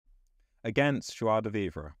Against Joie de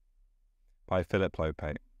Vivre by Phillip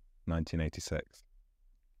Lopate, 1986.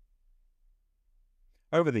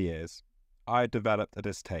 Over the years, I developed a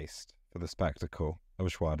distaste for the spectacle of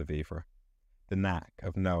joie de vivre, the knack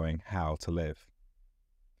of knowing how to live.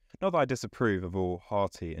 Not that I disapprove of all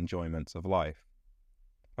hearty enjoyments of life.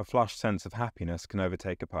 A flushed sense of happiness can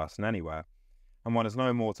overtake a person anywhere, and one is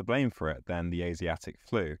no more to blame for it than the Asiatic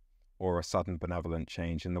flu or a sudden benevolent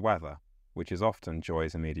change in the weather, which is often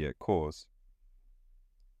joy's immediate cause.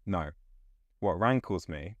 No, what rankles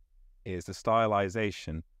me is the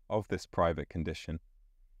stylization of this private condition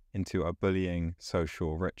into a bullying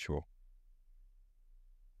social ritual.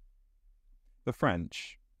 The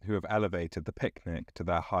French, who have elevated the picnic to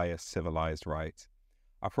their highest civilized right,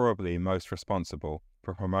 are probably most responsible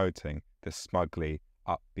for promoting this smugly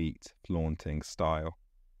upbeat, flaunting style.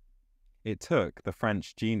 It took the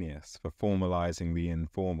French genius for formalizing the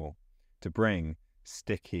informal to bring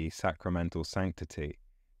sticky sacramental sanctity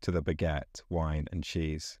to the baguette, wine and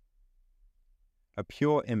cheese. A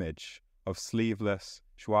pure image of sleeveless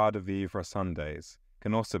joie de vivre Sundays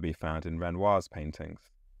can also be found in Renoir's paintings.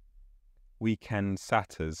 Weekend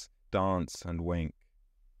satyrs dance and wink.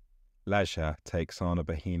 Leisure takes on a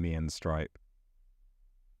bohemian stripe.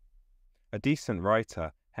 A decent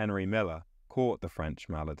writer, Henry Miller, caught the French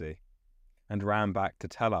malady and ran back to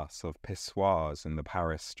tell us of pissoirs in the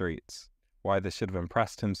Paris streets. Why this should have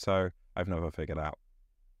impressed him so, I've never figured out.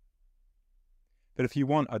 But if you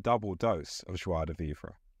want a double dose of joie de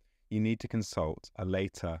vivre, you need to consult a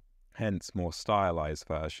later, hence more stylized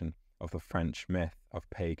version of the French myth of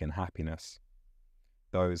pagan happiness.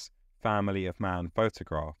 Those family of man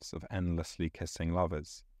photographs of endlessly kissing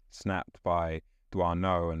lovers, snapped by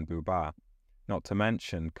Douaneau and Boubat, not to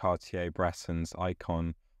mention Cartier-Bresson's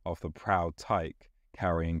icon of the proud tyke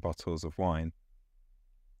carrying bottles of wine.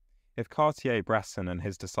 If Cartier-Bresson and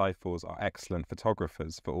his disciples are excellent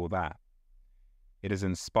photographers for all that, it is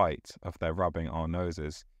in spite of their rubbing our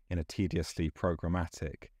noses in a tediously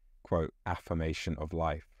programmatic, quote, affirmation of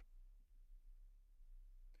life.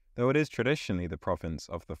 Though it is traditionally the province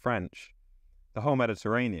of the French, the whole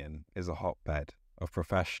Mediterranean is a hotbed of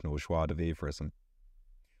professional joie de vivrism,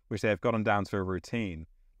 which they have gotten down to a routine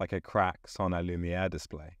like a crack sans la lumière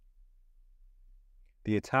display.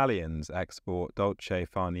 The Italians export dolce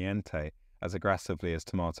far niente as aggressively as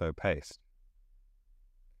tomato paste.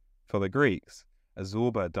 For the Greeks, a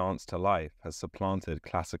Zorba dance to life has supplanted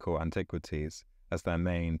classical antiquities as their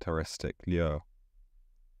main touristic lure.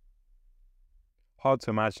 Hard to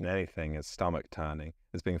imagine anything as stomach-turning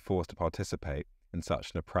as being forced to participate in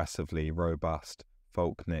such an oppressively robust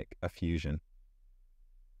folknic effusion.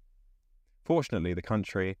 Fortunately, the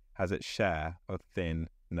country has its share of thin,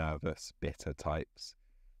 nervous, bitter types,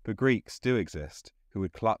 but Greeks do exist who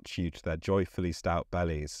would clutch you to their joyfully stout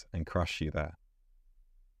bellies and crush you there.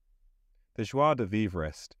 The joie de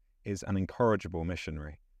vivrist is an incorrigible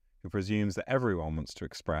missionary who presumes that everyone wants to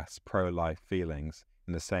express pro-life feelings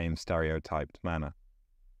in the same stereotyped manner.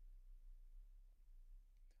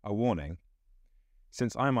 A warning: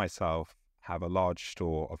 since I myself have a large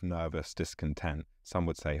store of nervous discontent, some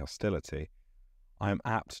would say hostility, I am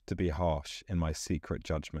apt to be harsh in my secret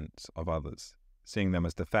judgments of others, seeing them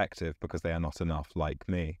as defective because they are not enough like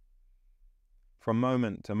me. From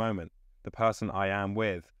moment to moment, the person I am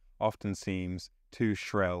with often seems too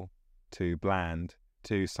shrill, too bland,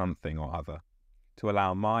 too something or other, to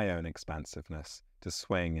allow my own expansiveness to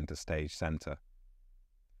swing into stage center.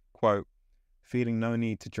 Quote, feeling no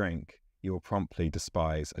need to drink, you will promptly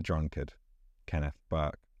despise a drunkard. Kenneth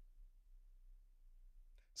Burke.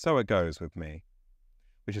 So it goes with me,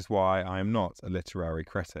 which is why I am not a literary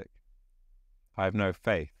critic. I have no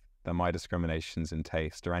faith that my discriminations in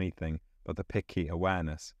taste are anything but the picky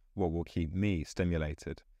awareness of what will keep me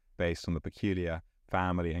stimulated, based on the peculiar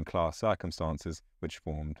family and class circumstances which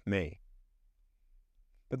formed me.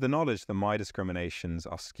 But the knowledge that my discriminations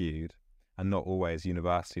are skewed and not always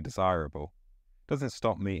universally desirable doesn't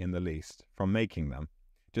stop me in the least from making them,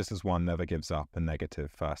 just as one never gives up a negative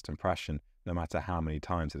first impression, no matter how many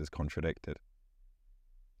times it is contradicted.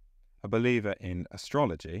 A believer in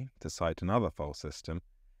astrology, to cite another false system,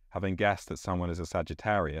 having guessed that someone is a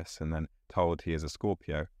Sagittarius and then told he is a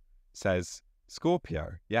Scorpio, says,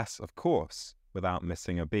 Scorpio, yes, of course, without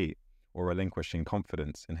missing a beat or relinquishing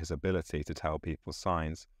confidence in his ability to tell people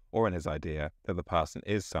signs or in his idea that the person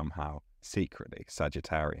is somehow secretly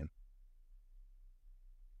Sagittarian.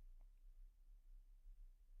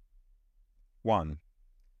 1.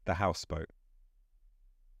 The houseboat.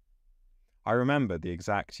 I remember the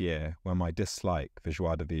exact year when my dislike for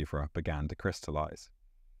joie de vivre began to crystallize.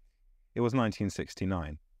 It was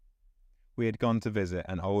 1969. We had gone to visit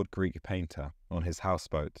an old Greek painter on his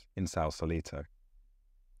houseboat in Sausalito.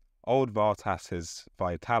 Old Vartas's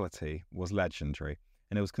vitality was legendary,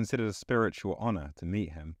 and it was considered a spiritual honour to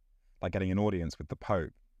meet him, like getting an audience with the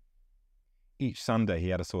Pope. Each Sunday he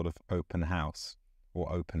had a sort of open house,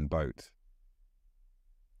 or open boat.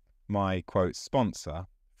 My, quote, sponsor,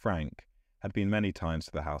 Frank, had been many times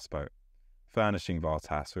to the houseboat, furnishing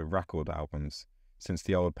Vartas with record albums, since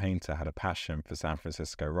the old painter had a passion for San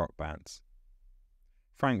Francisco rock bands.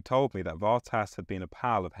 Frank told me that Vartas had been a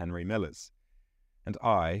pal of Henry Miller's, and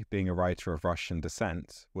I, being a writer of Russian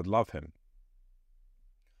descent, would love him.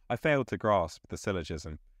 I failed to grasp the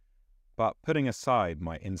syllogism, but putting aside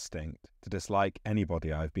my instinct to dislike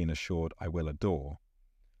anybody I've been assured I will adore,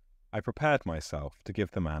 I prepared myself to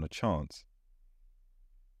give the man a chance.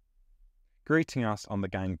 Greeting us on the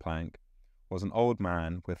gangplank was an old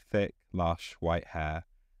man with thick, lush, white hair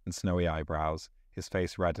and snowy eyebrows, his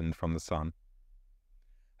face reddened from the sun.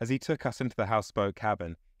 As he took us into the houseboat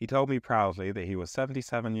cabin, he told me proudly that he was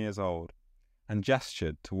 77 years old, and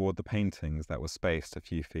gestured toward the paintings that were spaced a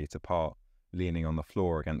few feet apart, leaning on the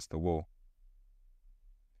floor against the wall.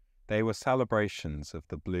 They were celebrations of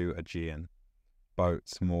the blue Aegean,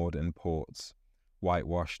 boats moored in ports,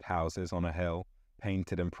 whitewashed houses on a hill,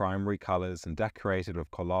 painted in primary colours and decorated with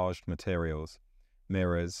collaged materials,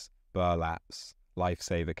 mirrors, burlaps,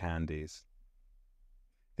 lifesaver candies.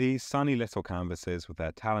 These sunny little canvases, with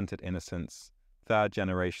their talented innocence,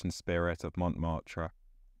 third-generation spirit of Montmartre,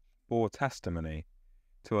 bore testimony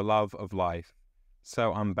to a love of life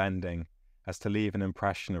so unbending as to leave an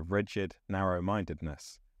impression of rigid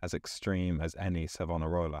narrow-mindedness as extreme as any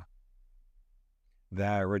Savonarola.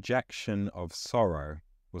 Their rejection of sorrow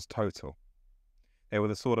was total. They were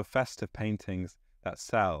the sort of festive paintings that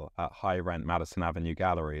sell at high-rent Madison Avenue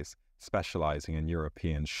galleries specializing in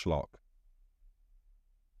European schlock.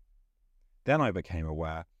 Then I became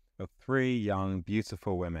aware of 3 young,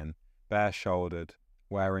 beautiful women, bare-shouldered,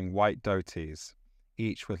 wearing white dhotis,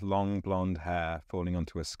 each with long blonde hair falling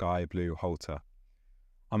onto a sky-blue halter,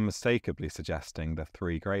 unmistakably suggesting the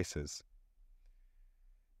 3 Graces.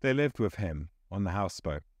 They lived with him on the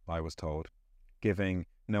houseboat, I was told, giving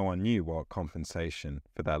no one knew what compensation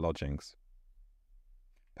for their lodgings.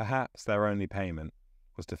 Perhaps their only payment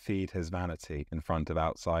was to feed his vanity in front of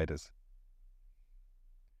outsiders.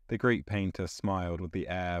 The Greek painter smiled with the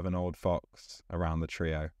air of an old fox around the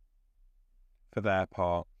trio. For their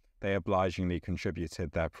part, they obligingly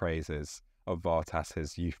contributed their praises of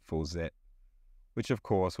Vartas's youthful zit, which of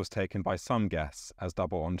course was taken by some guests as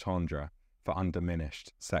double entendre for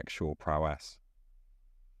undiminished sexual prowess.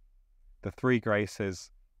 The 3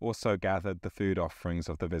 Graces also gathered the food offerings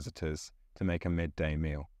of the visitors to make a midday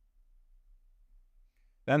meal.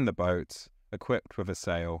 Then the boat, equipped with a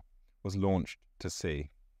sail, was launched to sea.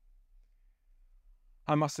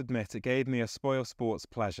 I must admit it gave me a spoil-sport's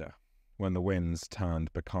pleasure when the winds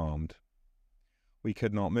turned becalmed. We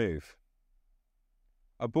could not move.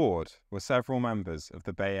 Aboard were several members of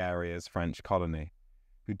the Bay Area's French colony,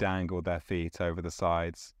 who dangled their feet over the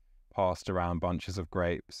sides, passed around bunches of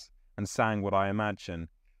grapes, and sang what I imagine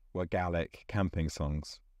were Gallic camping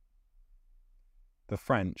songs. The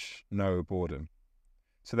French know boredom,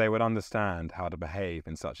 so they would understand how to behave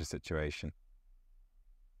in such a situation.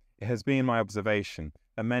 It has been my observation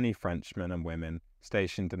that many Frenchmen and women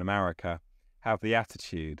stationed in America have the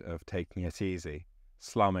attitude of taking it easy,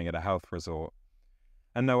 slumming at a health resort,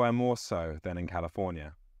 and nowhere more so than in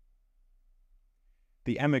California.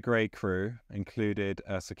 The émigré crew included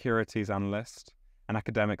a securities analyst, an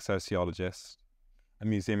academic sociologist, a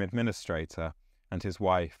museum administrator, and his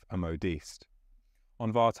wife, a modiste.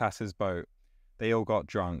 On Vartas's boat, they all got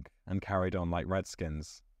drunk and carried on like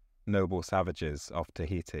redskins, noble savages of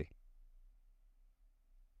Tahiti.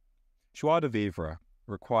 Joie de Vivre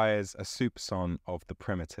requires a soupçon of the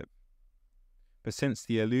primitive. But since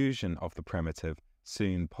the illusion of the primitive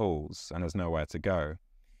soon pulls and has nowhere to go,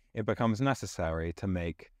 it becomes necessary to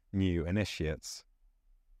make new initiates.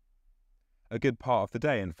 A good part of the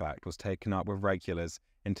day, in fact, was taken up with regulars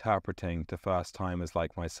interpreting to first-timers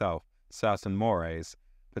like myself certain mores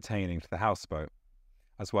pertaining to the houseboat,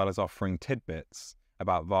 as well as offering tidbits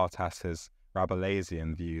about Vartas's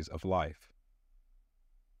Rabelaisian views of life.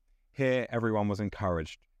 Here everyone was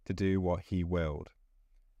encouraged to do what he willed.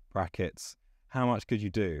 Brackets, how much could you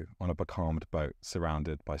do on a becalmed boat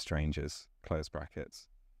surrounded by strangers? Close brackets.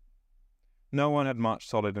 No one had much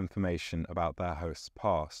solid information about their host's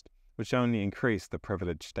past, which only increased the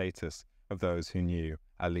privileged status of those who knew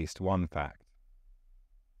at least one fact.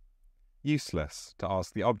 Useless to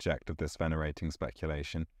ask the object of this venerating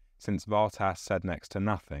speculation, since Vartas said next to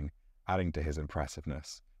nothing, adding to his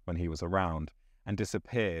impressiveness, when he was around and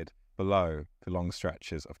disappeared below for long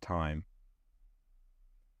stretches of time.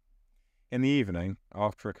 In the evening,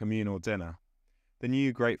 after a communal dinner, the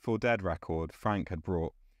new Grateful Dead record Frank had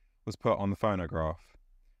brought was put on the phonograph,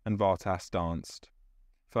 and Vartas danced,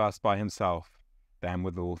 first by himself, then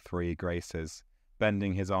with all three Graces,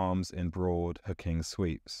 bending his arms in broad, hooking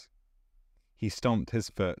sweeps. He stomped his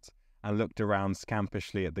foot and looked around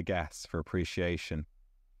scampishly at the guests for appreciation,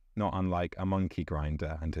 not unlike a monkey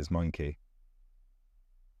grinder and his monkey.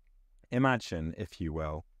 Imagine, if you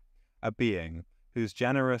will, a being whose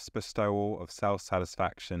generous bestowal of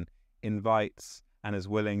self-satisfaction invites and is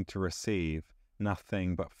willing to receive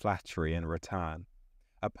nothing but flattery in return,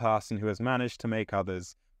 a person who has managed to make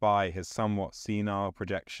others buy his somewhat senile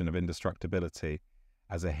projection of indestructibility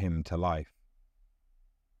as a hymn to life.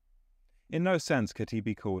 In no sense could he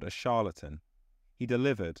be called a charlatan. He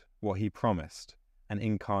delivered what he promised, an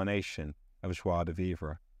incarnation of Joie de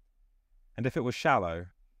Vivre. And if it was shallow,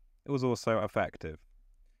 it was also effective,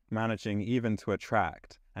 managing even to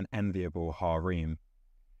attract an enviable harem,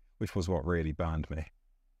 which was what really burned me.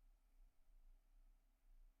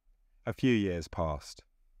 A few years passed.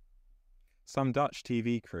 Some Dutch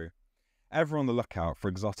TV crew, ever on the lookout for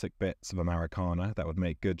exotic bits of Americana that would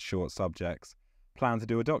make good short subjects, planned to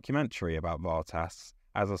do a documentary about Vartas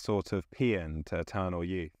as a sort of paean to eternal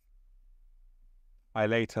youth. I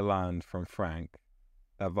later learned from Frank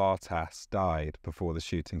that Vartas died before the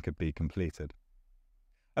shooting could be completed.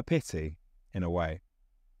 A pity, in a way.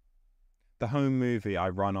 The home movie I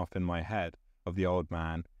run off in my head of the old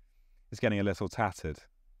man is getting a little tattered,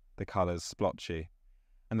 the colours splotchy,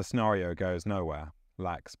 and the scenario goes nowhere,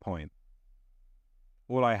 lacks point.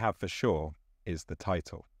 All I have for sure is the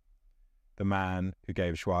title. The man who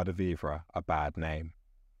gave Joie de Vivre a bad name.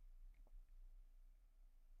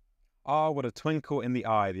 Ah, what a twinkle in the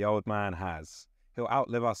eye the old man has. He'll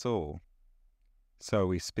outlive us all. So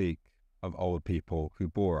we speak of old people who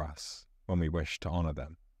bore us when we wish to honour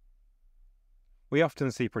them. We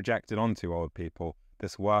often see projected onto old people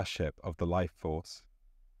this worship of the life force.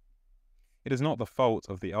 It is not the fault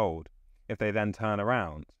of the old if they then turn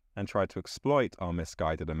around and try to exploit our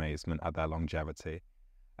misguided amazement at their longevity,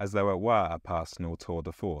 as though it were a personal tour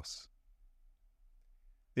de force.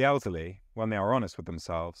 The elderly, when they are honest with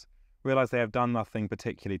themselves, realise they have done nothing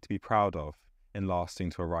particularly to be proud of in lasting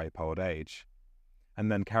to a ripe old age,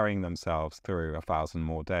 and then carrying themselves through 1,000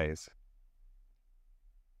 more days.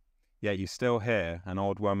 Yet you still hear an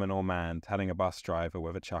old woman or man telling a bus driver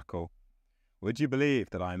with a chuckle, "Would you believe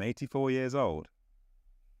that I am 84 years old?"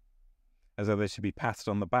 As though they should be patted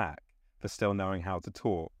on the back for still knowing how to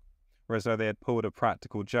talk, or as though they had pulled a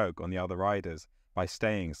practical joke on the other riders by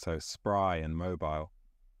staying so spry and mobile.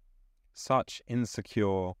 Such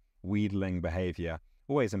insecure, wheedling behaviour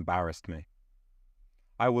always embarrassed me.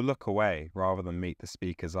 I will look away rather than meet the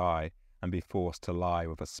speaker's eye and be forced to lie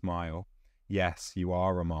with a smile. Yes, you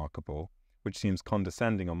are remarkable, which seems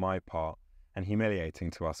condescending on my part and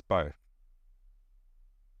humiliating to us both.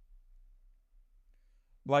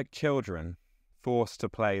 Like children, forced to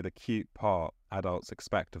play the cute part adults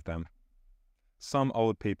expect of them. Some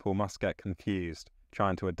old people must get confused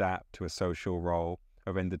trying to adapt to a social role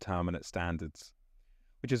of indeterminate standards,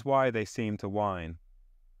 which is why they seem to whine.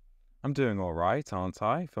 "I'm doing all right, aren't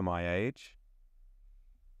I, for my age?"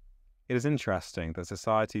 It is interesting that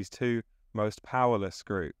society's two most powerless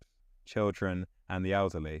groups, children and the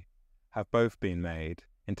elderly, have both been made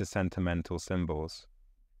into sentimental symbols.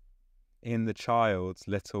 In the child's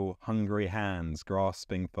little hungry hands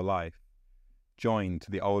grasping for life, joined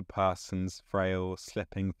to the old person's frail,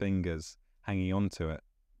 slipping fingers hanging onto it,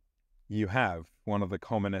 you have one of the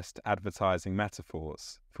commonest advertising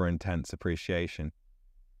metaphors for intense appreciation.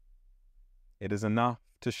 It is enough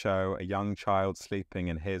to show a young child sleeping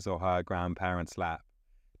in his or her grandparent's lap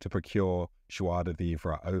to procure joie de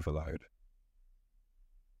vivre overload.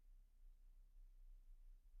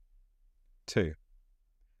 2.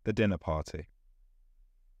 The dinner party.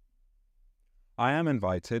 I am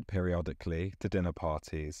invited periodically to dinner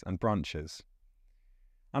parties and brunches,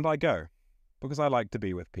 and I go because I like to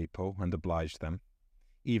be with people and oblige them,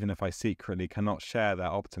 even if I secretly cannot share their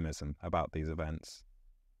optimism about these events.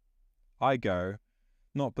 I go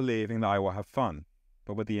not believing that I will have fun,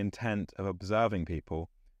 but with the intent of observing people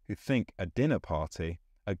who think a dinner party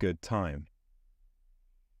a good time.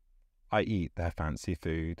 I eat their fancy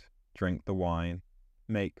food, drink the wine,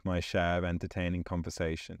 make my share of entertaining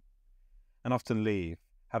conversation, and often leave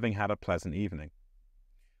having had a pleasant evening,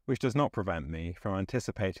 which does not prevent me from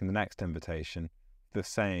anticipating the next invitation with the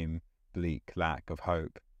same bleak lack of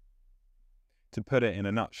hope. To put it in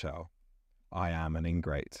a nutshell, I am an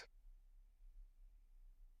ingrate.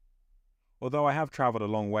 Although I have travelled a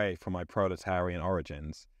long way from my proletarian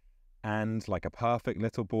origins, and, like a perfect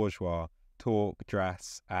little bourgeois, talk,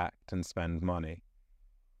 dress, act, and spend money,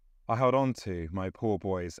 I held on to my poor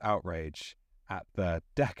boy's outrage at the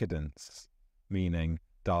decadence, meaning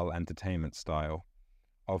dull entertainment style,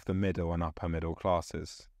 of the middle and upper middle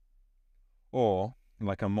classes. Or,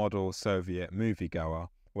 like a model Soviet moviegoer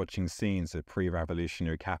watching scenes of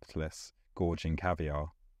pre-revolutionary capitalists gorging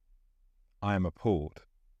caviar, I am appalled,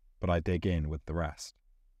 but I dig in with the rest.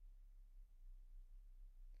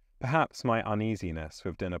 Perhaps my uneasiness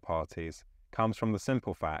with dinner parties comes from the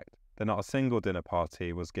simple fact that not a single dinner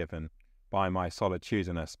party was given by my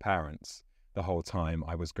solitudinous parents the whole time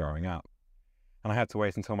I was growing up, and I had to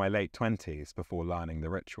wait until my late 20s before learning the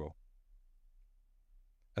ritual.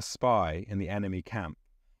 A spy in the enemy camp,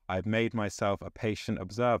 I have made myself a patient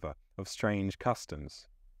observer of strange customs.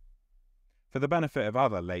 For the benefit of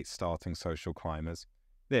other late-starting social climbers,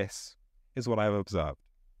 this is what I have observed.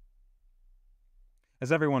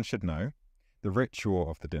 As everyone should know, the ritual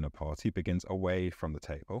of the dinner party begins away from the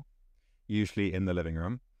table, usually in the living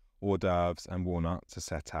room. Hors d'oeuvres and walnuts are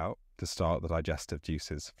set out to start the digestive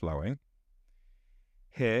juices flowing.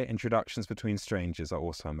 Here, introductions between strangers are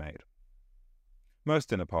also made. Most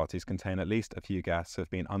dinner parties contain at least a few guests who have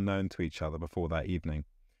been unknown to each other before that evening,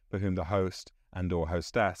 but whom the host and/or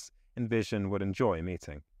hostess envision would enjoy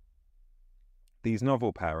meeting. These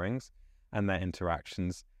novel pairings and their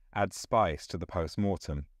interactions add spice to the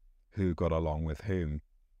post-mortem, who got along with whom.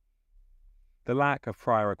 The lack of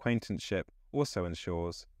prior acquaintanceship also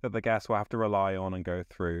ensures that the guests will have to rely on and go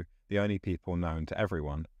through the only people known to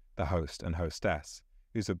everyone, the host and hostess,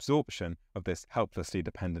 whose absorption of this helplessly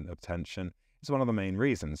dependent attention is one of the main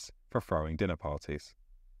reasons for throwing dinner parties.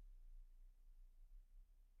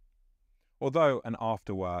 Although an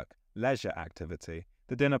after-work leisure activity,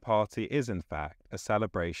 the dinner party is in fact a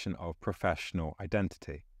celebration of professional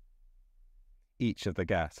identity. Each of the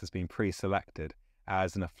guests has been pre-selected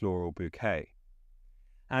as in a floral bouquet,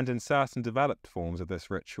 and in certain developed forms of this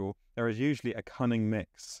ritual there is usually a cunning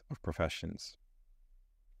mix of professions.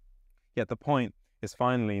 Yet the point is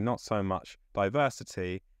finally not so much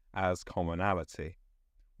diversity as commonality.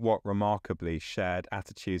 What remarkably shared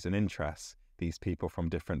attitudes and interests these people from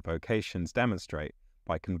different vocations demonstrate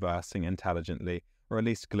by conversing intelligently, or at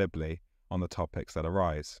least glibly, on the topics that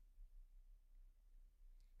arise.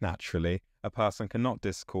 Naturally, a person cannot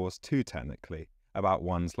discourse too technically about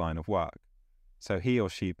one's line of work, so he or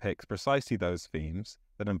she picks precisely those themes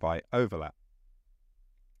that invite overlap.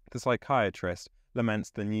 The psychiatrist laments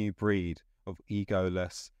the new breed of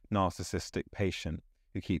egoless, narcissistic patient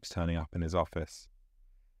who keeps turning up in his office,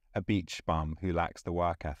 a beach bum who lacks the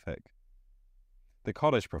work ethic. The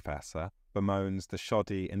college professor bemoans the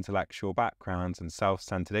shoddy intellectual backgrounds and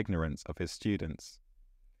self-centered ignorance of his students,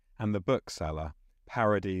 and the bookseller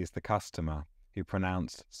parodies the customer who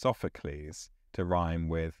pronounced Sophocles to rhyme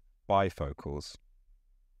with bifocals.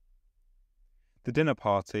 The dinner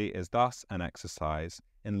party is thus an exercise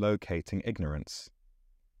in locating ignorance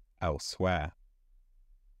elsewhere.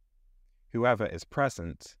 Whoever is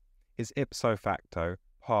present is ipso facto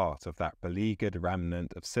part of that beleaguered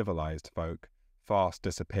remnant of civilized folk fast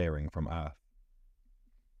disappearing from Earth.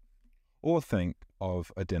 Or think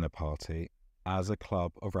of a dinner party as a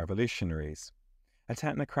club of revolutionaries, a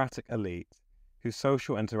technocratic elite whose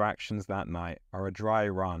social interactions that night are a dry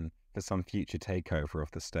run for some future takeover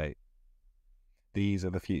of the state. These are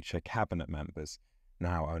the future cabinet members,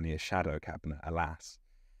 now only a shadow cabinet, alas,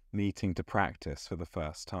 meeting to practice for the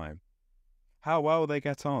first time. How well they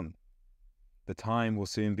get on! The time will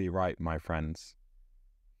soon be ripe, my friends.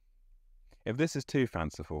 If this is too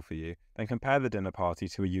fanciful for you, then compare the dinner party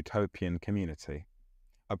to a utopian community,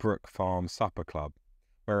 a Brook Farm supper club,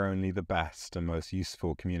 where only the best and most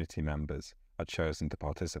useful community members are chosen to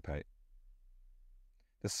participate.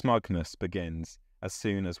 The smugness begins as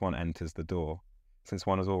soon as one enters the door, since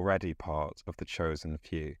one is already part of the chosen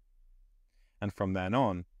few. And from then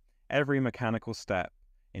on, every mechanical step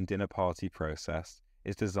in dinner party process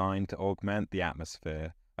is designed to augment the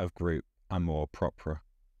atmosphere of group amour propre.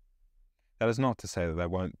 That is not to say that there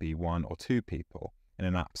won't be one or two people in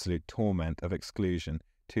an absolute torment of exclusion,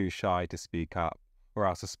 too shy to speak up, or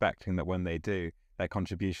else suspecting that when they do, their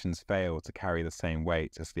contributions fail to carry the same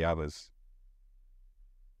weight as the others.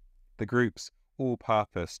 The group's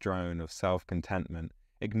all-purpose drone of self-contentment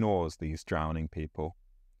ignores these drowning people,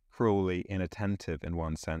 cruelly inattentive in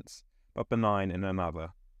one sense, but benign in another.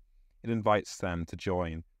 It invites them to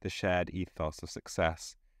join the shared ethos of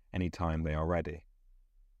success any time they are ready.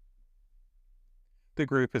 The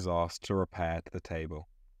group is asked to repair to the table.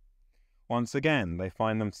 Once again, they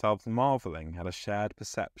find themselves marvelling at a shared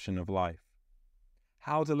perception of life,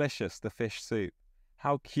 How delicious the fish soup.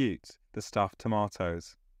 How cute the stuffed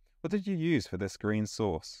tomatoes. What did you use for this green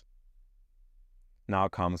sauce? Now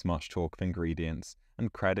comes much talk of ingredients,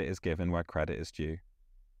 and credit is given where credit is due.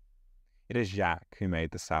 It is Jacques who made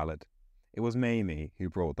the salad. It was Mamie who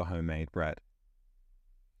brought the homemade bread.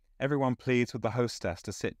 Everyone pleads with the hostess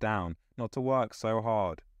to sit down, not to work so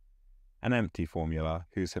hard. An empty formula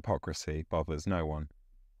whose hypocrisy bothers no one.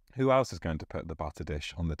 Who else is going to put the butter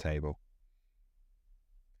dish on the table?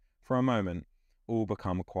 For a moment, all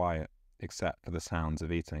become quiet, except for the sounds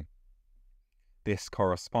of eating. This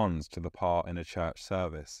corresponds to the part in a church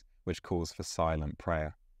service which calls for silent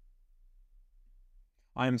prayer.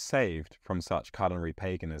 I am saved from such culinary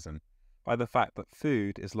paganism by the fact that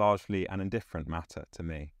food is largely an indifferent matter to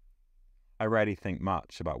me. I rarely think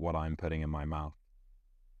much about what I am putting in my mouth.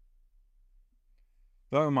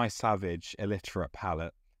 Though my savage, illiterate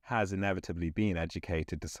palate has inevitably been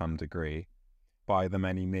educated to some degree by the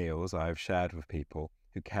many meals I have shared with people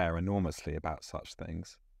who care enormously about such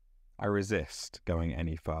things, I resist going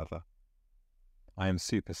any further. I am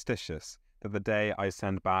superstitious that the day I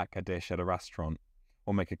send back a dish at a restaurant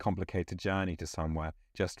or make a complicated journey to somewhere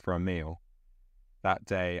just for a meal, that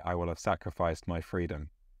day I will have sacrificed my freedom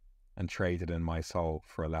and traded in my soul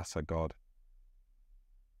for a lesser God.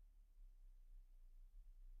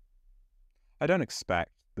 I don't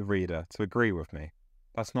expect the reader to agree with me.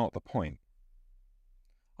 That's not the point.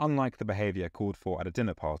 Unlike the behaviour called for at a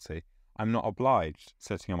dinner party, I'm not obliged,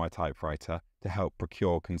 sitting on my typewriter, to help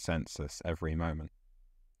procure consensus every moment.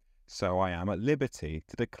 So I am at liberty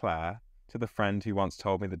to declare to the friend who once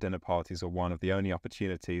told me that dinner parties are one of the only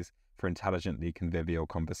opportunities for intelligently convivial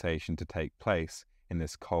conversation to take place in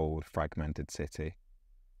this cold, fragmented city,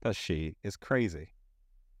 that she is crazy.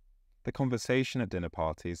 The conversation at dinner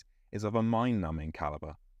parties is of a mind-numbing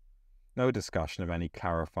calibre. No discussion of any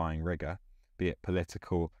clarifying rigour, be it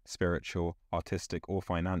political, spiritual, artistic or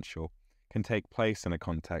financial, can take place in a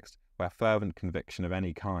context where fervent conviction of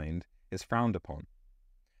any kind is frowned upon,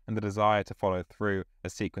 and the desire to follow through a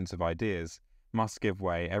sequence of ideas must give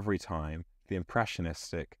way every time to the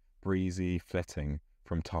impressionistic, breezy flitting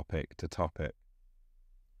from topic to topic.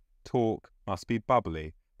 Talk must be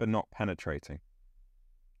bubbly but not penetrating.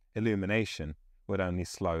 Illumination would only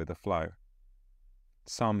slow the flow.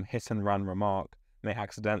 Some hit-and-run remark may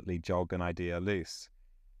accidentally jog an idea loose,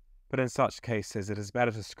 but in such cases it is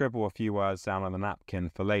better to scribble a few words down on a napkin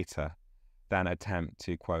for later than attempt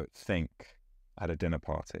to, quote, think at a dinner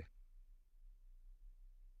party.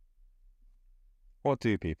 What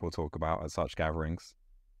do people talk about at such gatherings?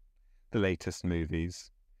 The latest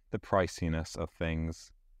movies, the priciness of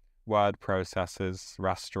things, word processors,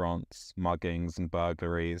 restaurants, muggings and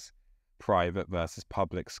burglaries, private versus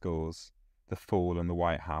public schools, the fool and the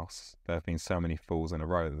White House. There have been so many fools in a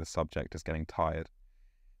row that the subject is getting tired.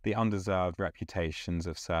 The undeserved reputations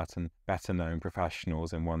of certain better-known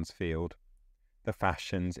professionals in one's field, the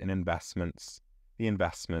fashions in investments, the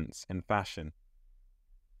investments in fashion.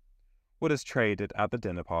 What is traded at the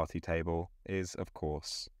dinner party table is, of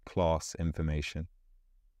course, class information.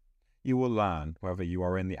 You will learn whether you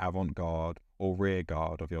are in the avant-garde or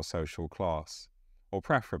rear-guard of your social class, or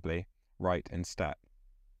preferably right in step.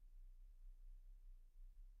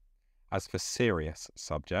 As for serious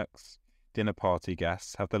subjects, dinner party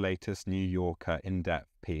guests have the latest New Yorker in-depth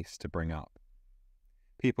piece to bring up.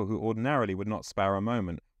 People who ordinarily would not spare a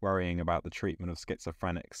moment worrying about the treatment of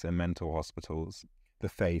schizophrenics in mental hospitals, the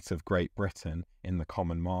fate of Great Britain in the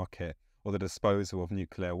common market, or the disposal of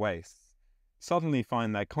nuclear waste, suddenly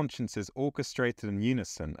find their consciences orchestrated in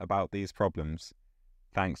unison about these problems,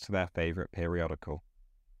 thanks to their favourite periodical.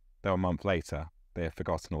 Though a month later, they have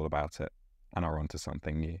forgotten all about it and are onto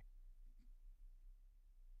something new.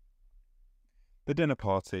 The dinner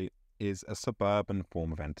party is a suburban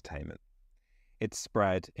form of entertainment. Its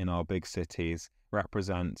spread in our big cities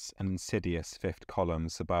represents an insidious fifth column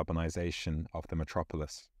suburbanization of the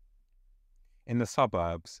metropolis. In the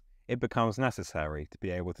suburbs, it becomes necessary to be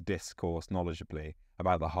able to discourse knowledgeably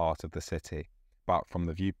about the heart of the city, but from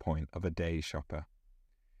the viewpoint of a day shopper.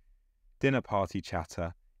 Dinner party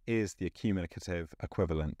chatter is the accumulative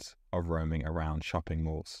equivalent of roaming around shopping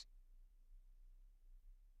malls.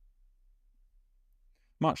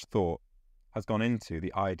 Much thought has gone into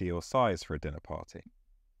the ideal size for a dinner party,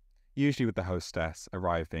 usually with the hostess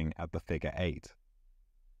arriving at the figure 8.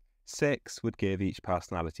 6 would give each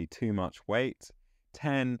personality too much weight,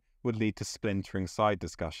 10 would lead to splintering side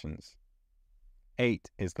discussions.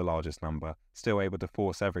 8 is the largest number, still able to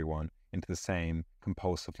force everyone into the same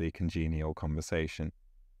compulsively congenial conversation.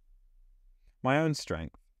 My own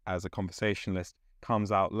strength as a conversationalist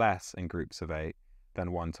comes out less in groups of 8 than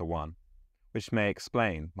 1-to-1, which may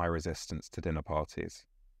explain my resistance to dinner parties.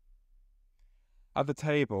 At the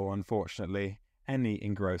table, unfortunately, any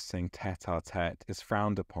engrossing tete-a-tete is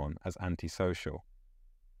frowned upon as antisocial.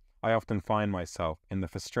 I often find myself in the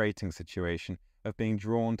frustrating situation of being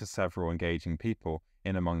drawn to several engaging people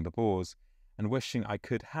in among the boars and wishing I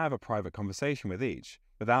could have a private conversation with each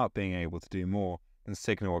without being able to do more than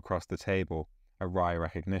signal across the table a wry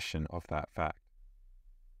recognition of that fact.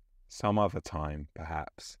 Some other time,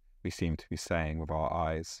 perhaps, we seem to be saying with our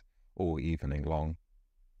eyes all evening long.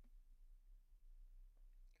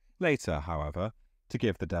 Later, however, to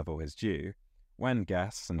give the devil his due, when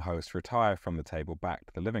guests and hosts retire from the table back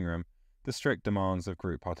to the living room, the strict demands of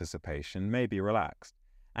group participation may be relaxed,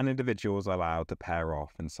 and individuals are allowed to pair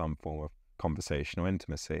off in some form of conversational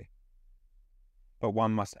intimacy. But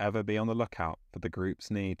one must ever be on the lookout for the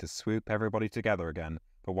group's need to swoop everybody together again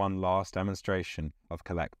for one last demonstration of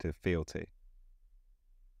collective fealty.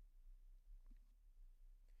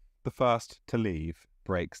 The first to leave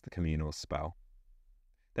breaks the communal spell.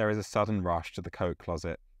 There is a sudden rush to the coat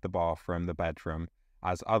closet, the bathroom, the bedroom,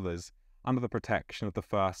 as others, under the protection of the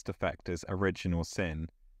first defector's original sin,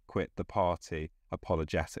 quit the party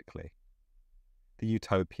apologetically. The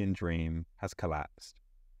utopian dream has collapsed.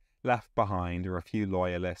 Left behind are a few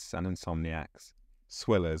loyalists and insomniacs,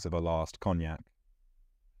 swillers of a last cognac.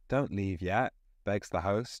 "Don't leave yet," begs the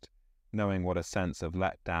host, knowing what a sense of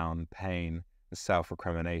letdown, pain, and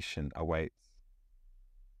self-recrimination awaits.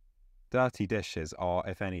 Dirty dishes are,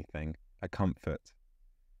 if anything, a comfort.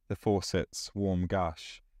 The faucet's warm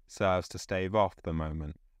gush serves to stave off the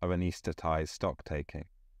moment of anaesthetised stock-taking.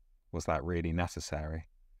 Was that really necessary?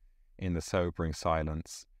 In the sobering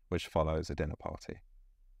silence which follows a dinner party.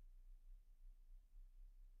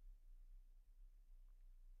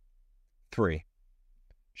 3.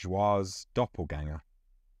 Joie's doppelganger.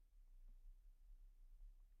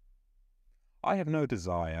 I have no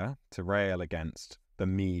desire to rail against the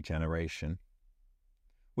me generation.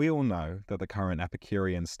 We all know that the current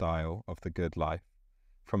Epicurean style of the good life,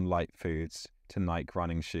 from light foods to Nike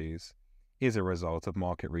running shoes, is a result of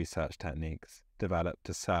market research techniques developed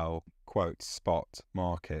to sell, quote, spot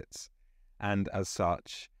markets, and as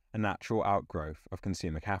such, a natural outgrowth of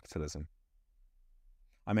consumer capitalism.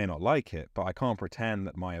 I may not like it, but I can't pretend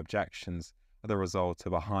that my objections are the result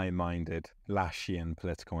of a high-minded, Lashian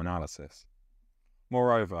political analysis.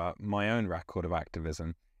 Moreover, my own record of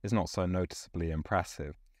activism is not so noticeably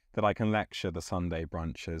impressive that I can lecture the Sunday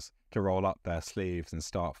brunchers to roll up their sleeves and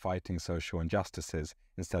start fighting social injustices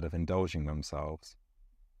instead of indulging themselves.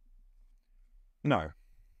 No,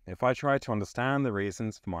 if I try to understand the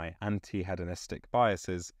reasons for my anti-hedonistic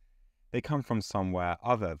biases, they come from somewhere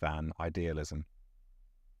other than idealism.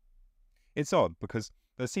 It's odd because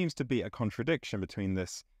there seems to be a contradiction between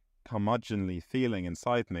this curmudgeonly feeling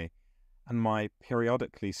inside me and my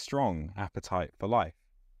periodically strong appetite for life.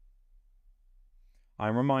 I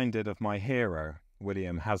am reminded of my hero,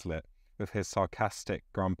 William Hazlitt, with his sarcastic,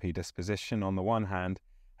 grumpy disposition on the one hand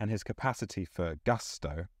and his capacity for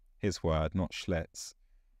gusto, his word, not Schlitz,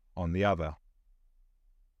 on the other.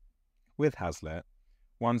 With Hazlitt,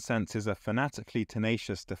 one senses a fanatically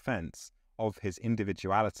tenacious defence of his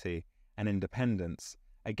individuality and independence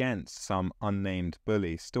against some unnamed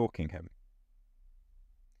bully stalking him.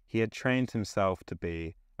 He had trained himself to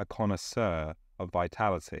be a connoisseur of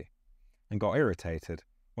vitality and got irritated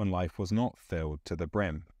when life was not filled to the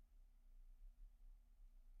brim.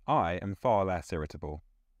 I am far less irritable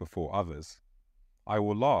before others. I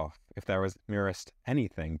will laugh if there is merest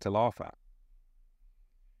anything to laugh at.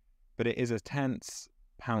 But it is a tense,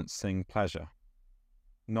 pouncing pleasure,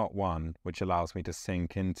 not one which allows me to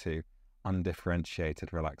sink into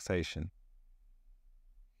undifferentiated relaxation.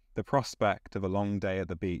 The prospect of a long day at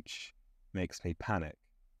the beach makes me panic.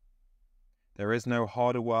 There is no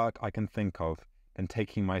harder work I can think of than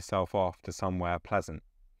taking myself off to somewhere pleasant,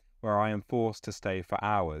 where I am forced to stay for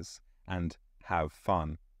hours and have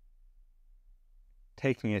fun.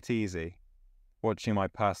 Taking it easy, watching my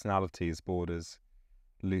personality's borders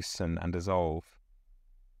loosen and dissolve,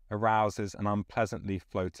 arouses an unpleasantly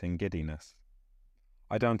floating giddiness.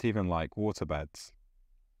 I don't even like waterbeds.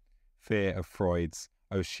 Fear of Freud's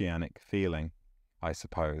oceanic feeling, I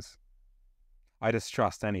suppose. I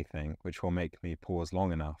distrust anything which will make me pause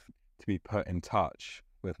long enough to be put in touch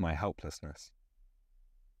with my helplessness.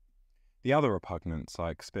 The other repugnance I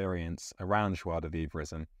experience around Joie de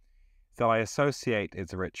Vivreism is that I associate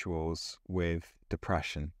its rituals with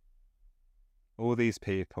depression. All these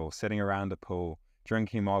people sitting around a pool,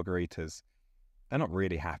 drinking margaritas, they're not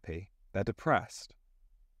really happy, they're depressed.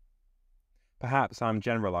 Perhaps I'm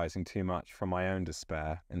generalizing too much from my own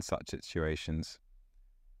despair in such situations.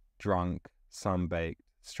 Drunk, sun-baked,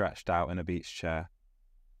 stretched out in a beach chair,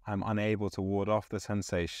 I am unable to ward off the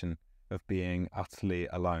sensation of being utterly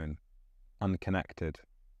alone, unconnected,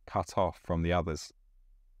 cut off from the others.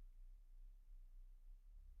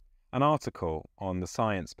 An article on the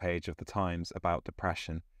science page of the Times about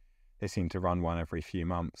depression, they seem to run one every few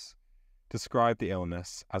months, described the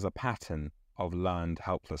illness as a pattern of learned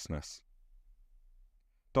helplessness.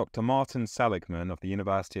 Dr. Martin Seligman of the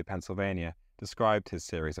University of Pennsylvania described his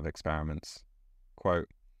series of experiments. Quote,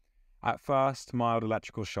 "At first, mild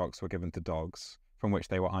electrical shocks were given to dogs, from which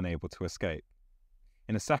they were unable to escape.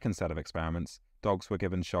 In a second set of experiments, dogs were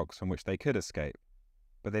given shocks from which they could escape,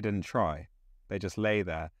 but they didn't try. They just lay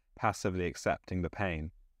there, passively accepting the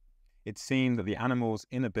pain. It seemed that the animals'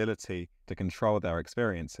 inability to control their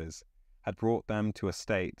experiences had brought them to a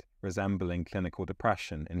state resembling clinical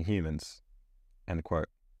depression in humans." End quote.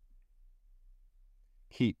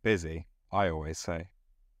 Keep busy, I always say.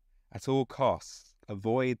 At all costs,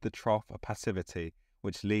 avoid the trough of passivity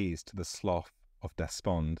which leads to the slough of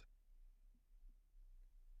despond.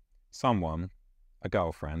 Someone, a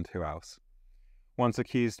girlfriend, who else, once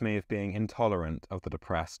accused me of being intolerant of the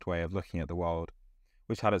depressed way of looking at the world,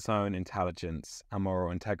 which had its own intelligence and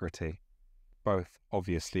moral integrity, both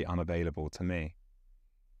obviously unavailable to me.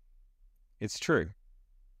 It's true.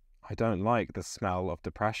 I don't like the smell of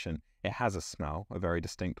depression. It has a smell, a very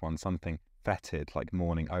distinct one, something fetid like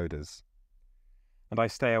morning odours. And I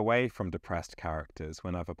stay away from depressed characters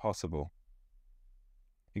whenever possible,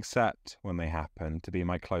 except when they happen to be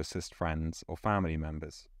my closest friends or family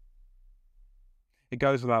members. It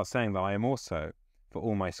goes without saying that I am also, for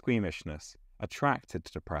all my squeamishness, attracted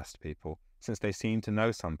to depressed people, since they seem to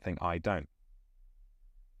know something I don't.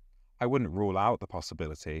 I wouldn't rule out the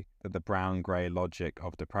possibility that the brown-grey logic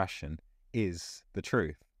of depression is the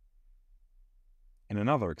truth. In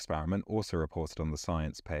another experiment, also reported on the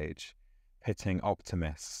science page, pitting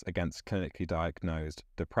optimists against clinically diagnosed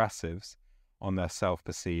depressives on their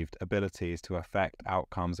self-perceived abilities to affect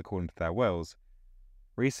outcomes according to their wills,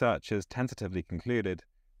 researchers tentatively concluded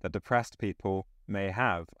that depressed people may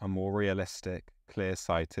have a more realistic,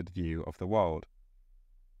 clear-sighted view of the world.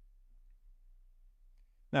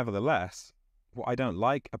 Nevertheless, what I don't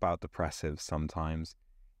like about depressives sometimes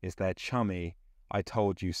is their chummy, I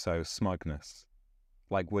told you so smugness,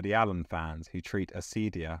 like Woody Allen fans who treat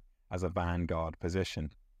acedia as a vanguard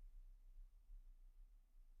position.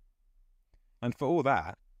 And for all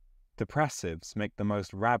that, depressives make the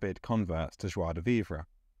most rabid converts to Joie de Vivre.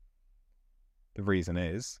 The reason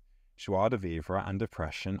is, Joie de Vivre and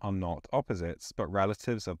depression are not opposites, but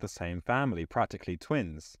relatives of the same family, practically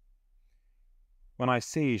twins. When I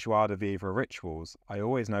see Joie de Vivre rituals, I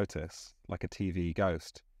always notice, like a TV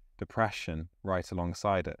ghost, depression right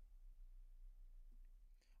alongside it.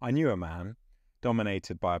 I knew a man,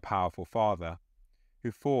 dominated by a powerful father,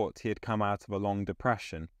 who thought he had come out of a long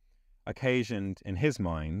depression, occasioned, in his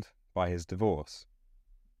mind, by his divorce.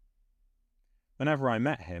 Whenever I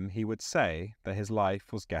met him, he would say that his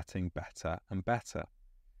life was getting better and better.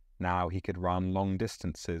 Now he could run long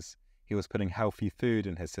distances, he was putting healthy food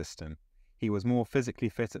in his system, he was more physically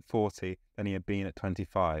fit at 40 than he had been at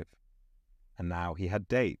 25. And now he had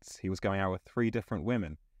dates, he was going out with 3 different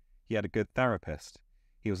women, he had a good therapist,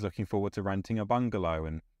 he was looking forward to renting a bungalow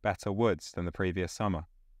in better woods than the previous summer.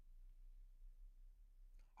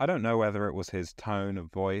 I don't know whether it was his tone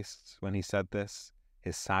of voice when he said this,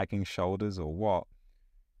 his sagging shoulders or what,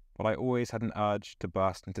 but I always had an urge to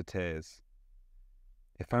burst into tears.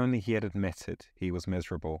 If only he had admitted he was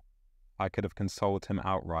miserable, I could have consoled him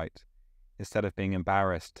outright, instead of being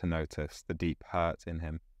embarrassed to notice the deep hurt in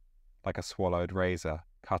him, like a swallowed razor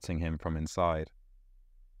cutting him from inside.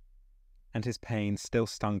 And his pain still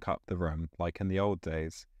stunk up the room like in the old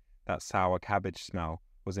days. That sour cabbage smell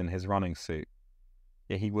was in his running suit,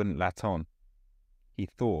 yet he wouldn't let on. He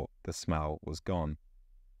thought the smell was gone.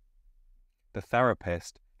 The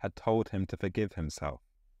therapist had told him to forgive himself,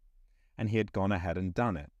 and he had gone ahead and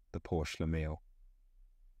done it, the poor Schlemiel.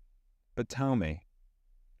 But tell me,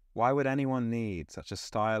 why would anyone need such a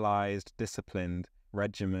stylized, disciplined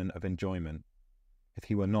regimen of enjoyment if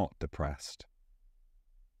he were not depressed?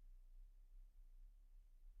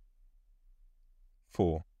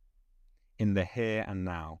 4. In the here and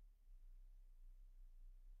now.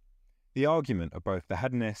 The argument of both the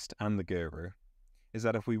hedonist and the guru is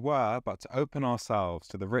that if we were but to open ourselves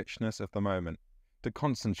to the richness of the moment, to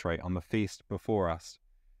concentrate on the feast before us,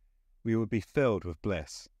 we would be filled with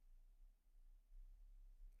bliss.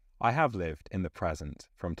 I have lived in the present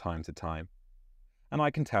from time to time, and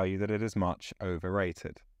I can tell you that it is much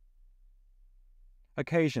overrated.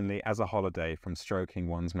 Occasionally, as a holiday from stroking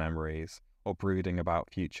one's memories or brooding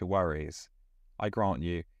about future worries, I grant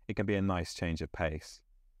you, it can be a nice change of pace.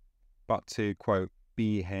 But to, quote,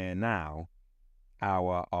 be here now,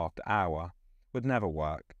 hour after hour, would never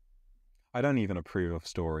work. I don't even approve of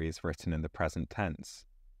stories written in the present tense.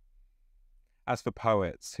 As for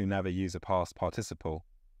poets who never use a past participle,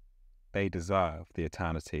 they deserve the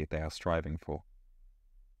eternity they are striving for.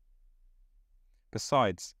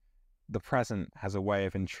 Besides, the present has a way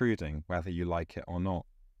of intruding whether you like it or not.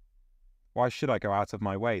 Why should I go out of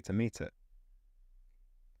my way to meet it?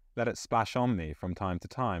 Let it splash on me from time to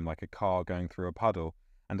time like a car going through a puddle,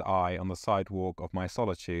 and I, on the sidewalk of my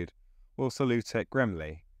solitude, will salute it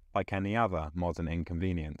grimly, like any other modern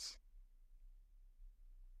inconvenience.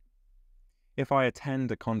 If I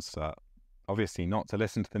attend a concert, obviously not to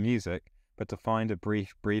listen to the music, but to find a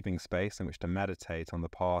brief breathing space in which to meditate on the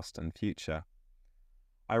past and future,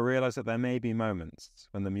 I realize that there may be moments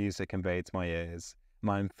when the music invades my ears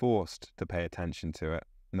and I am forced to pay attention to it,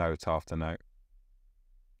 note after note.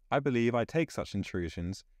 I believe I take such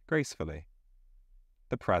intrusions gracefully.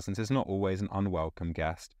 The present is not always an unwelcome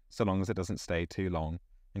guest, so long as it doesn't stay too long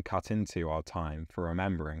and cut into our time for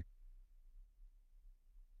remembering.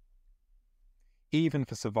 Even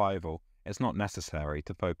for survival, it's not necessary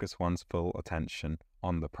to focus one's full attention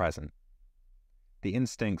on the present. The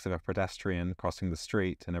instincts of a pedestrian crossing the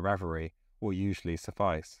street in a reverie will usually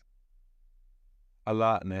suffice.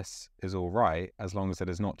 Alertness is all right as long as it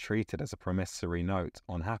is not treated as a promissory note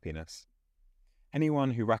on happiness.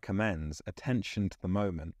 Anyone who recommends attention to the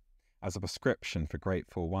moment as a prescription for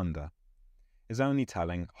grateful wonder is only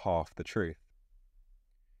telling half the truth.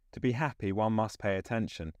 To be happy, one must pay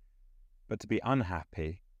attention, but to be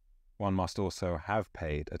unhappy, one must also have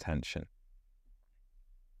paid attention.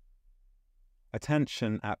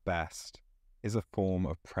 Attention, at best, is a form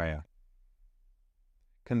of prayer.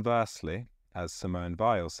 Conversely, as Simone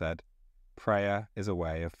Weil said, prayer is a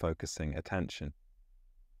way of focusing attention.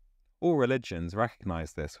 All religions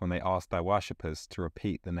recognize this when they ask their worshippers to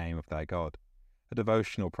repeat the name of their God, a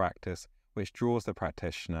devotional practice which draws the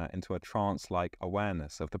practitioner into a trance-like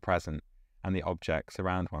awareness of the present and the objects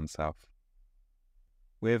around oneself.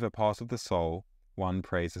 With a part of the soul, one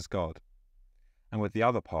praises God, and with the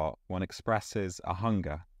other part, one expresses a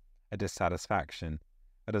hunger, a dissatisfaction,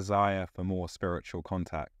 a desire for more spiritual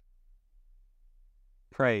contact.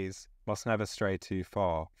 Praise must never stray too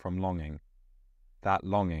far from longing, that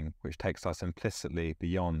longing which takes us implicitly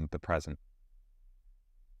beyond the present.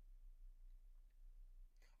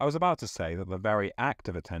 I was about to say that the very act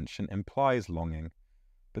of attention implies longing,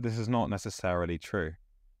 but this is not necessarily true.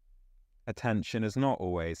 Attention is not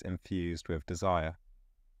always infused with desire.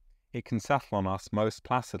 It can settle on us most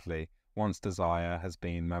placidly once desire has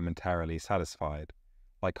been momentarily satisfied,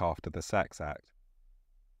 like after the sex act.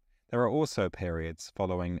 There are also periods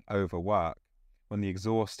following overwork when the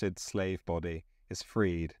exhausted slave body is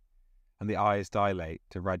freed and the eyes dilate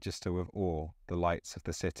to register with awe the lights of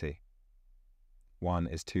the city. One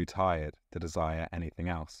is too tired to desire anything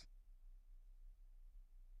else.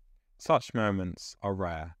 Such moments are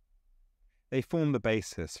rare. They form the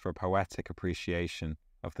basis for a poetic appreciation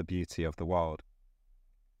of the beauty of the world.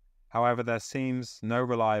 However, there seems no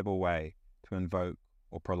reliable way to invoke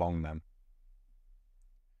or prolong them.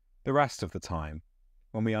 The rest of the time,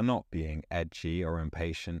 when we are not being edgy or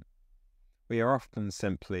impatient, we are often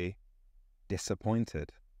simply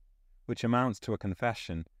disappointed, which amounts to a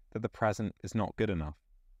confession that the present is not good enough.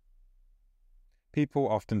 People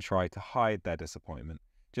often try to hide their disappointment,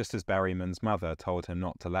 just as Berryman's mother told him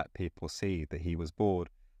not to let people see that he was bored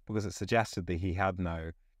because it suggested that he had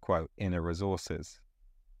no, quote, inner resources.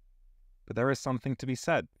 But there is something to be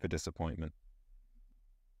said for disappointment.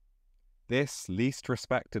 This least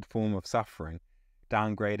respected form of suffering,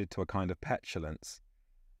 downgraded to a kind of petulance,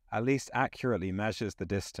 at least accurately measures the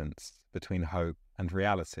distance between hope and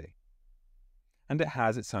reality. And it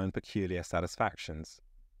has its own peculiar satisfactions.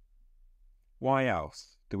 Why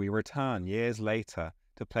else do we return years later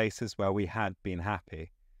to places where we had been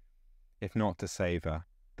happy, if not to savour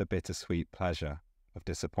the bittersweet pleasure of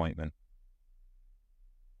disappointment?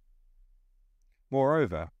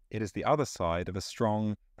 Moreover, it is the other side of a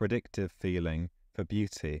strong, predictive feeling for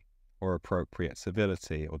beauty or appropriate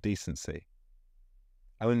civility or decency.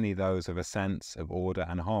 Only those with a sense of order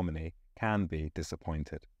and harmony can be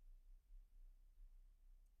disappointed.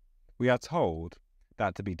 We are told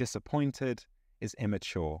that to be disappointed is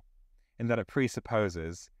immature, in that it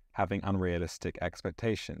presupposes having unrealistic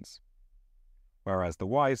expectations, whereas the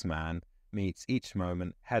wise man meets each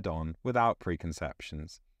moment head-on without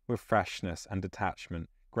preconceptions, with freshness and detachment,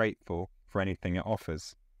 grateful for anything it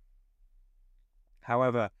offers.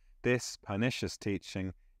 However, this pernicious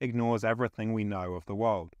teaching ignores everything we know of the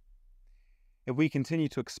world. If we continue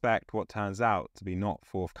to expect what turns out to be not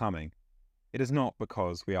forthcoming, it is not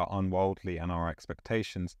because we are unworldly in our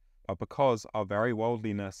expectations, but because our very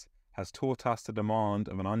worldliness has taught us to demand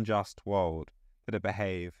of an unjust world that it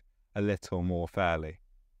behave a little more fairly.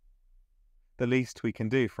 The least we can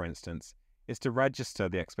do, for instance, is to register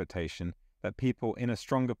the expectation that people in a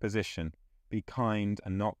stronger position be kind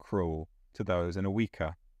and not cruel to those in a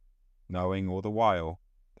weaker, knowing all the while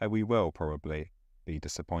that we will probably be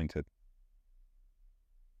disappointed.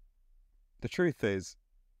 The truth is,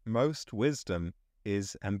 most wisdom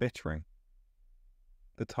is embittering.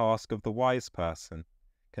 The task of the wise person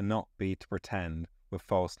cannot be to pretend with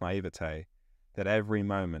false naivete that every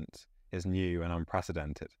moment is new and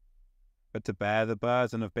unprecedented, but to bear the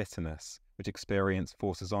burden of bitterness which experience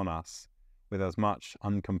forces on us with as much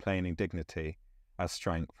uncomplaining dignity as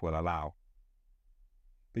strength will allow.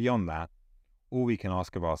 Beyond that, all we can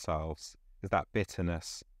ask of ourselves is that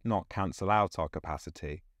bitterness not cancel out our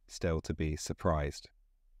capacity still to be surprised.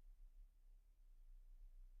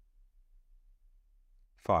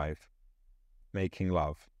 5. Making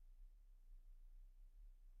love.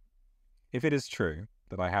 If it is true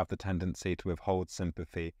that I have the tendency to withhold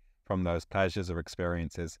sympathy from those pleasures or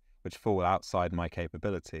experiences which fall outside my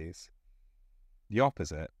capabilities, the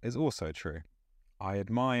opposite is also true. I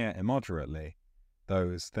admire immoderately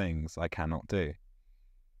those things I cannot do.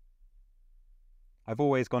 I've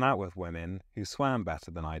always gone out with women who swam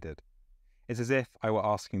better than I did. It's as if I were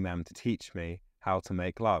asking them to teach me how to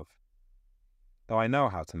make love. Though I know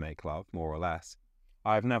how to make love, more or less,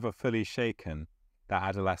 I have never fully shaken that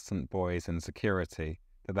adolescent boy's insecurity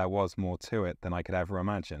that there was more to it than I could ever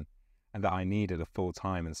imagine, and that I needed a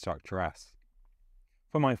full-time instructoress.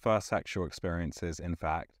 For my first sexual experiences, in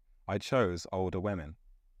fact, I chose older women.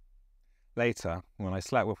 Later, when I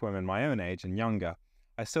slept with women my own age and younger,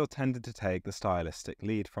 I still tended to take the stylistic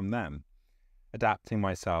lead from them, adapting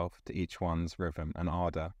myself to each one's rhythm and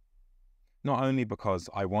ardour. Not only because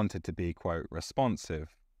I wanted to be, quote, responsive,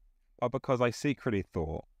 but because I secretly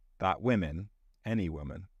thought that women, any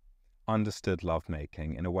woman, understood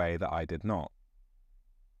lovemaking in a way that I did not.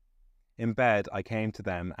 In bed, I came to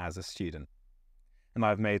them as a student, and I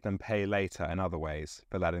have made them pay later in other ways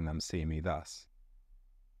for letting them see me thus.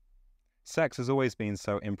 Sex has always been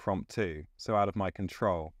so impromptu, so out of my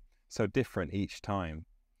control, so different each time,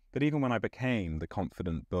 that even when I became the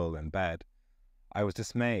confident bull in bed, I was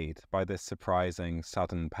dismayed by this surprising,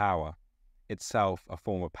 sudden power, itself a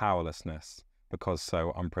form of powerlessness, because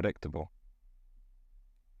so unpredictable.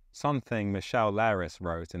 Something Michel Leiris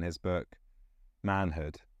wrote in his book,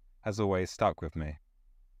 Manhood, has always stuck with me.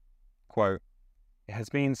 Quote, "It has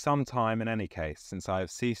been some time in any case since I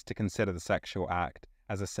have ceased to consider the sexual act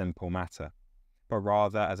as a simple matter, but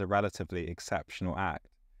rather as a relatively exceptional act,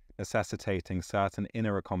 necessitating certain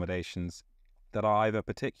inner accommodations that are either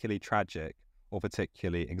particularly tragic or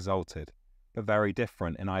particularly exalted, but very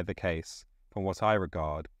different in either case from what I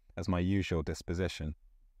regard as my usual disposition."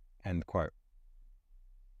 End quote.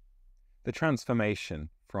 The transformation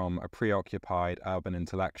from a preoccupied urban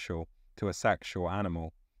intellectual to a sexual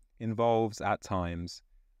animal involves, at times,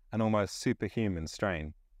 an almost superhuman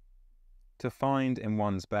strain. To find in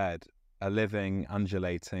one's bed a living,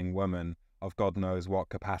 undulating woman of God knows what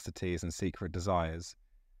capacities and secret desires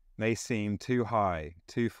may seem too high,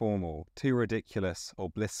 too formal, too ridiculous or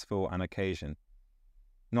blissful an occasion,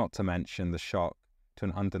 not to mention the shock to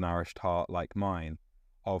an undernourished heart like mine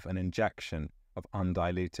of an injection of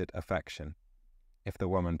undiluted affection, if the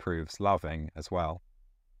woman proves loving as well.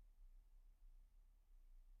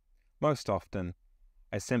 Most often,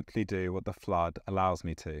 I simply do what the flood allows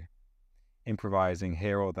me to, improvising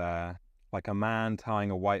here or there, like a man tying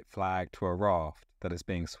a white flag to a raft that is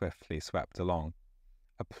being swiftly swept along,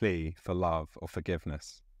 a plea for love or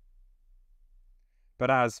forgiveness. But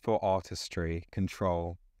as for artistry,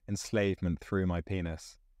 control, enslavement through my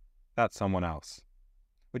penis, that's someone else.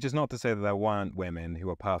 Which is not to say that there weren't women who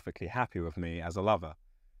were perfectly happy with me as a lover.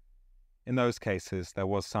 In those cases, there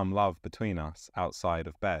was some love between us outside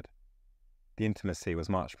of bed. The intimacy was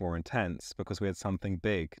much more intense because we had something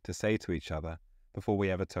big to say to each other before we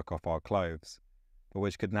ever took off our clothes, but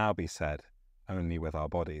which could now be said only with our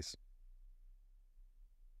bodies.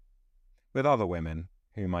 With other women,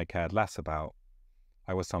 whom I cared less about,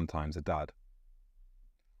 I was sometimes a dud.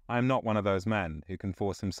 I am not one of those men who can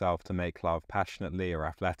force himself to make love passionately or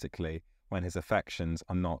athletically when his affections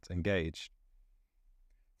are not engaged.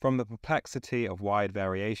 From the perplexity of wide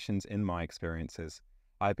variations in my experiences,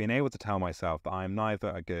 I have been able to tell myself that I am neither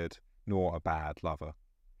a good nor a bad lover,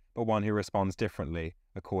 but one who responds differently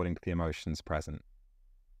according to the emotions present.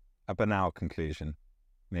 A banal conclusion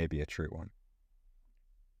may be a true one.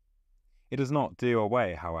 It does not do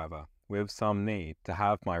away, however, with some need to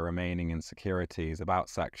have my remaining insecurities about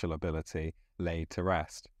sexual ability laid to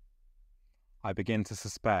rest. I begin to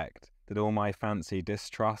suspect that all my fancy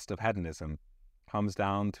distrust of hedonism comes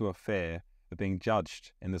down to a fear of being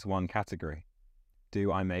judged in this one category.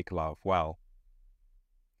 Do I make love well?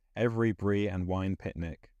 Every brie and wine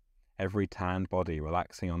picnic, every tanned body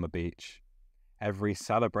relaxing on the beach, every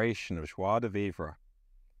celebration of Joie de Vivre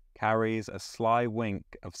carries a sly wink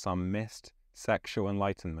of some missed sexual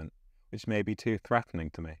enlightenment which may be too threatening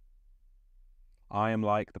to me. I am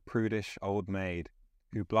like the prudish old maid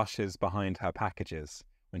who blushes behind her packages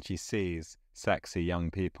when she sees sexy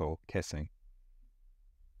young people kissing.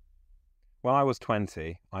 When I was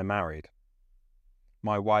 20, I married.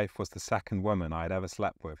 My wife was the second woman I had ever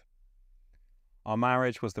slept with. Our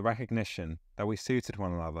marriage was the recognition that we suited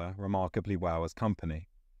one another remarkably well as company,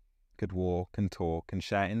 could walk and talk and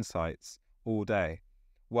share insights all day,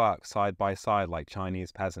 work side by side like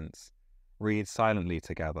Chinese peasants, read silently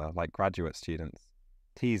together like graduate students,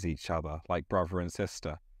 tease each other like brother and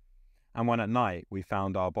sister, and when at night we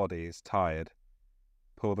found our bodies tired,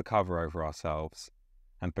 pull the cover over ourselves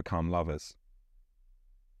and become lovers.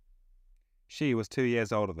 She was 2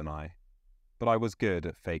 years older than I, but I was good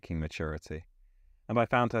at faking maturity, and I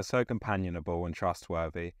found her so companionable and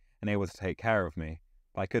trustworthy and able to take care of me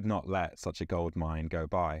that I could not let such a gold mine go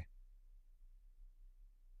by.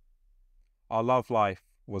 Our love life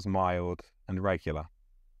was mild and regular.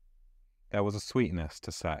 There was a sweetness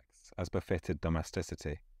to sex as befitted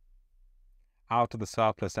domesticity. Out of the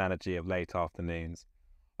surplus energy of late afternoons,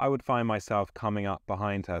 I would find myself coming up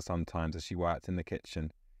behind her sometimes as she worked in the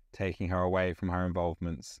kitchen, taking her away from her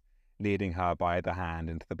involvements, leading her by the hand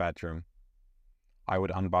into the bedroom. I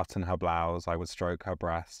would unbutton her blouse, I would stroke her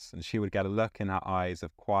breasts, and she would get a look in her eyes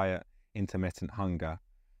of quiet, intermittent hunger,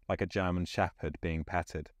 like a German shepherd being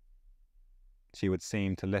petted. She would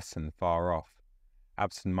seem to listen far off.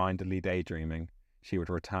 Absent-mindedly daydreaming, she would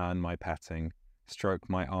return my petting, stroke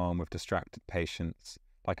my arm with distracted patience,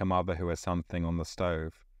 like a mother who has something on the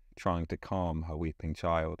stove, trying to calm her weeping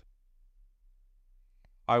child.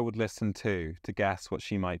 I would listen too, to guess what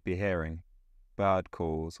she might be hearing, bird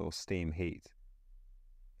calls or steam heat.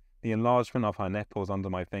 The enlargement of her nipples under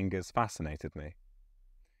my fingers fascinated me.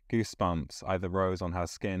 Goosebumps either rose on her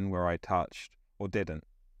skin where I touched or didn't.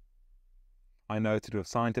 I noted with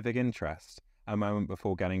scientific interest a moment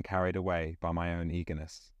before getting carried away by my own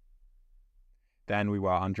eagerness. Then we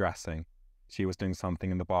were undressing. She was doing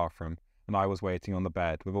something in the bathroom, and I was waiting on the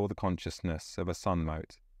bed with all the consciousness of a sun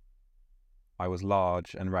mote. I was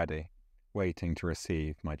large and ready, waiting to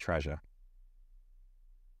receive my treasure.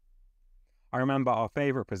 I remember our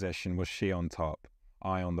favourite position was she on top,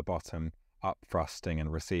 I on the bottom, up thrusting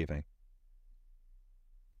and receiving.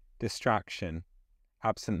 Distraction,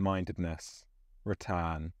 absent-mindedness,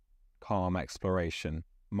 return, calm exploration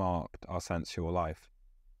marked our sensual life.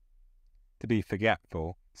 To be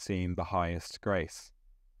forgetful seemed the highest grace.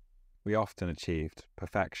 We often achieved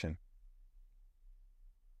perfection.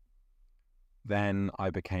 Then I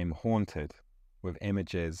became haunted with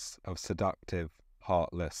images of seductive,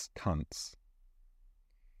 heartless cunts.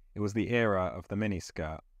 It was the era of the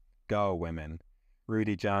miniskirt, girl women,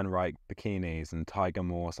 Rudy Gernreich bikinis and Tiger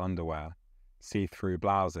Morse underwear, see-through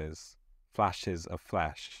blouses, flashes of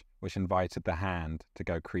flesh which invited the hand to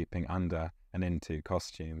go creeping under and into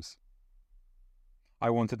costumes. I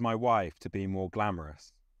wanted my wife to be more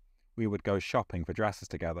glamorous. We would go shopping for dresses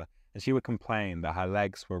together, and she would complain that her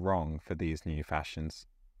legs were wrong for these new fashions.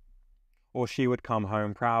 Or she would come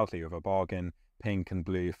home proudly with a bargain pink and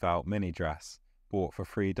blue felt mini dress bought for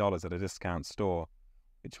 $3 at a discount store,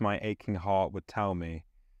 which my aching heart would tell me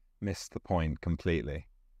missed the point completely.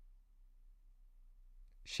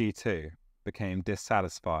 She too became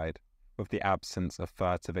dissatisfied with the absence of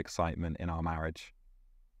furtive excitement in our marriage.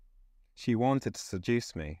 She wanted to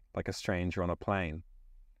seduce me like a stranger on a plane,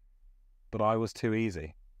 but I was too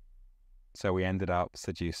easy, so we ended up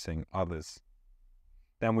seducing others.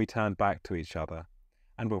 Then we turned back to each other,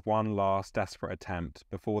 and with one last desperate attempt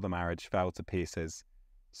before the marriage fell to pieces,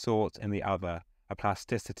 sought in the other a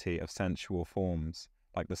plasticity of sensual forms,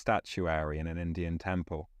 like the statuary in an Indian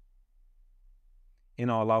temple. In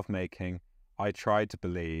our lovemaking, I tried to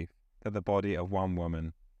believe that the body of one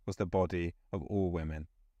woman was the body of all women,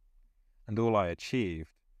 and all I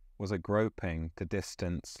achieved was a groping to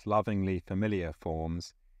distance lovingly familiar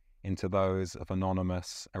forms into those of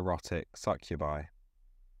anonymous erotic succubi.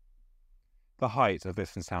 The height of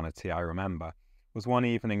this insanity, I remember, was one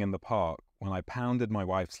evening in the park when I pounded my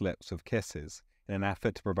wife's lips with kisses in an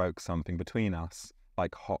effort to provoke something between us,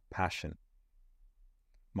 like hot passion.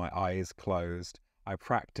 My eyes closed, I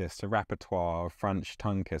practiced a repertoire of French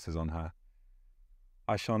tongue kisses on her.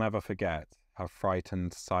 I shall never forget her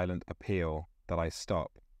frightened, silent appeal that I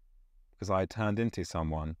stop, because I had turned into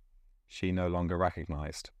someone she no longer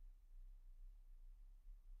recognized.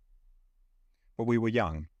 But we were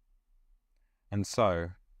young, and so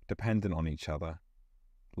dependent on each other,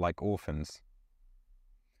 like orphans.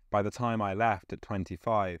 By the time I left at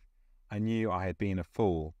 25, I knew I had been a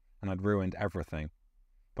fool and had ruined everything,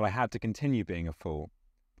 but I had to continue being a fool,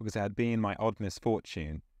 because it had been my odd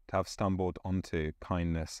misfortune to have stumbled onto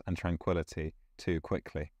kindness and tranquility too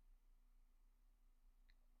quickly.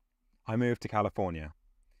 I moved to California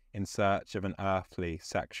in search of an earthly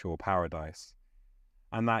sexual paradise,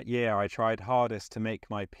 and that year I tried hardest to make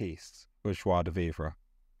my peace with Joie de Vivre.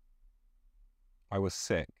 I was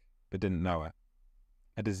sick, but didn't know it.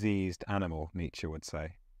 A diseased animal, Nietzsche would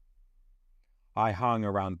say. I hung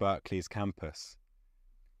around Berkeley's campus,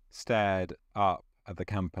 stared up at the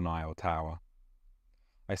Campanile Tower.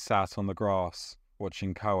 I sat on the grass,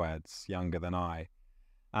 watching co-eds younger than I,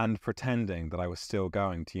 and pretending that I was still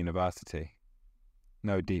going to university.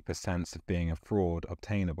 No deeper sense of being a fraud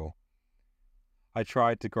obtainable. I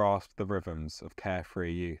tried to grasp the rhythms of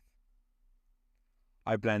carefree youth.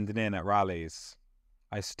 I blended in at rallies.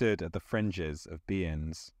 I stood at the fringes of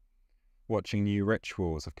be-ins, watching new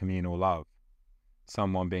rituals of communal love,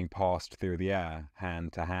 someone being passed through the air,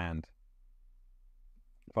 hand to hand.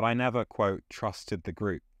 But I never, quote, trusted the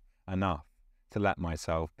group enough to let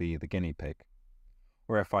myself be the guinea pig.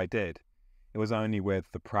 Or if I did, it was only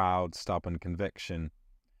with the proud, stubborn conviction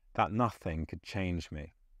that nothing could change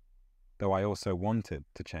me, though I also wanted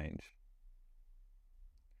to change.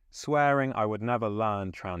 Swearing I would never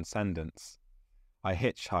learn transcendence, I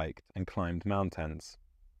hitchhiked and climbed mountains.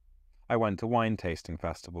 I went to wine tasting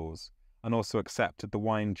festivals and also accepted the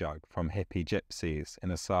wine jug from hippie gypsies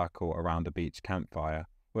in a circle around a beach campfire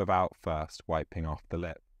without first wiping off the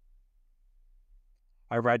lip.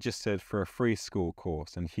 I registered for a free school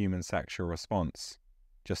course in human sexual response,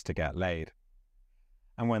 just to get laid.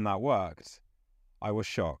 And when that worked, I was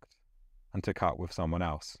shocked and took up with someone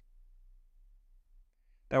else.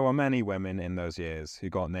 There were many women in those years who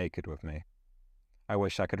got naked with me. I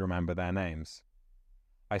wish I could remember their names.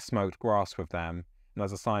 I smoked grass with them, and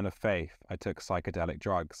as a sign of faith, I took psychedelic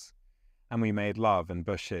drugs, and we made love in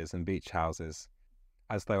bushes and beach houses,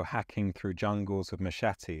 as though hacking through jungles with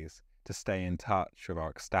machetes to stay in touch with our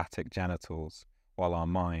ecstatic genitals while our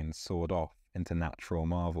minds soared off into natural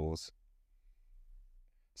marvels.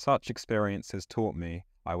 Such experiences taught me,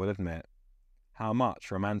 I will admit, how much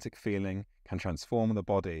romantic feeling can transform the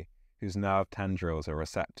body whose nerve tendrils are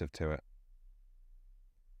receptive to it.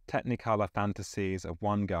 Technicolor fantasies of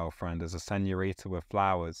one girlfriend as a senorita with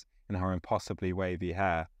flowers in her impossibly wavy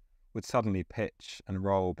hair would suddenly pitch and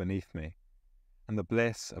roll beneath me, and the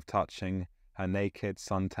bliss of touching her naked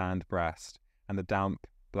suntanned breast and the damp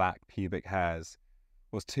black pubic hairs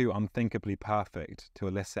was too unthinkably perfect to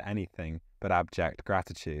elicit anything but abject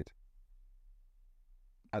gratitude.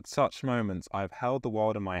 At such moments I have held the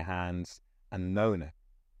world in my hands and known it.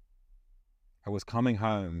 I was coming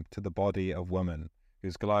home to the body of woman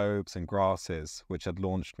whose globes and grasses which had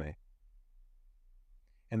launched me.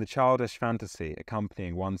 In the childish fantasy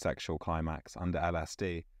accompanying one sexual climax under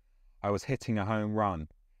LSD, I was hitting a home run,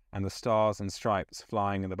 and the stars and stripes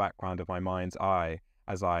flying in the background of my mind's eye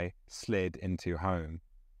as I slid into home,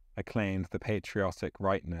 I claimed the patriotic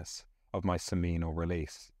rightness of my seminal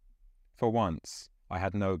release. For once, I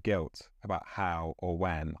had no guilt about how or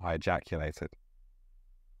when I ejaculated.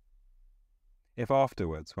 If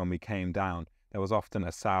afterwards, when we came down, there was often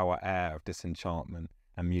a sour air of disenchantment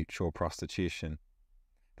and mutual prostitution,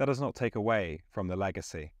 that does not take away from the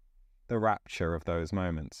legacy, the rapture of those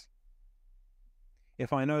moments.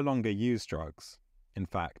 If I no longer use drugs, in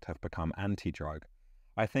fact have become anti-drug,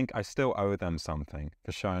 I think I still owe them something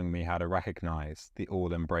for showing me how to recognize the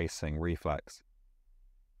all-embracing reflex.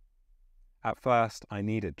 At first, I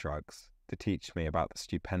needed drugs to teach me about the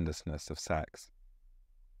stupendousness of sex.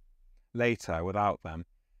 Later, without them,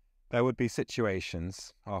 there would be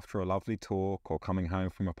situations, after a lovely talk or coming home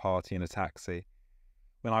from a party in a taxi,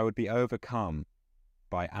 when I would be overcome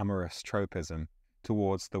by amorous tropism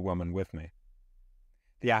towards the woman with me.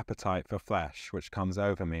 The appetite for flesh which comes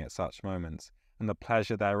over me at such moments, and the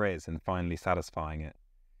pleasure there is in finally satisfying it,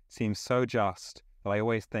 seems so just that I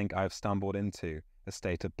always think I have stumbled into a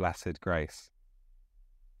state of blessed grace.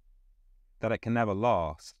 That it can never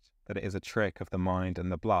last, that it is a trick of the mind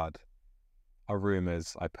and the blood, are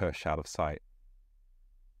rumours I push out of sight.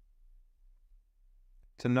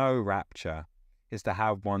 To know rapture is to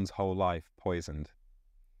have one's whole life poisoned.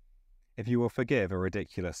 If you will forgive a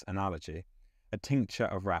ridiculous analogy, A tincture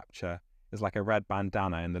of rapture is like a red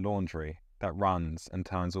bandana in the laundry that runs and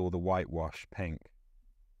turns all the whitewash pink.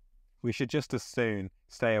 We should just as soon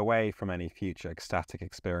stay away from any future ecstatic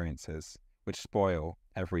experiences which spoil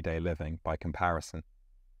everyday living by comparison.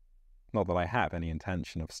 Not that I have any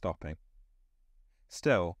intention of stopping.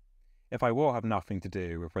 Still, if I will have nothing to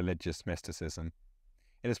do with religious mysticism,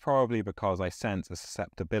 it is probably because I sense a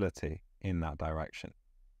susceptibility in that direction.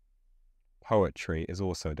 Poetry is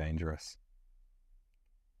also dangerous.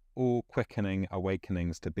 All quickening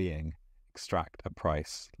awakenings to being extract a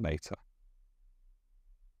price later.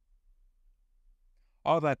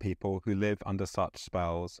 Are there people who live under such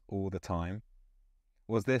spells all the time?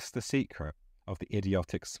 Was this the secret of the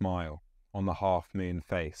idiotic smile on the half-moon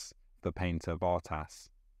face of the painter Bartas?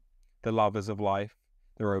 The lovers of life,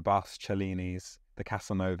 the robust Cellinis, the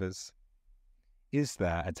Casanovas? Is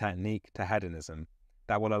there a technique to hedonism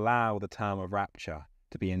that will allow the term of rapture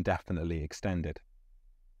to be indefinitely extended?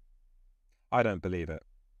 I don't believe it.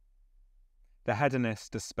 The hedonist's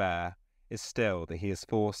despair is still that he is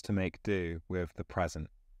forced to make do with the present.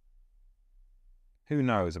 Who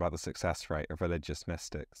knows about the success rate of religious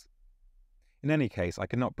mystics? In any case, I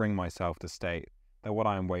could not bring myself to state that what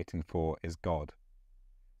I am waiting for is God.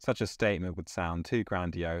 Such a statement would sound too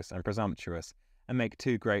grandiose and presumptuous and make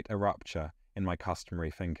too great a rupture in my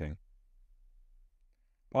customary thinking.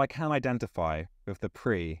 But I can identify with the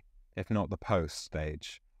pre, if not the post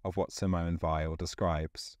stage of what Simone Weil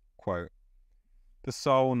describes. Quote, "The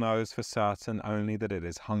soul knows for certain only that it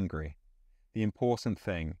is hungry. The important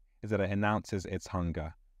thing is that it announces its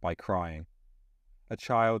hunger by crying. A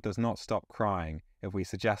child does not stop crying if we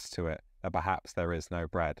suggest to it that perhaps there is no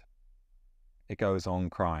bread. It goes on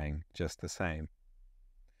crying just the same.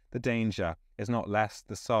 The danger is not lest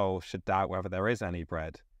the soul should doubt whether there is any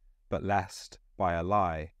bread, but lest, by a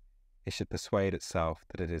lie, it should persuade itself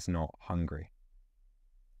that it is not hungry."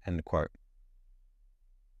 End quote.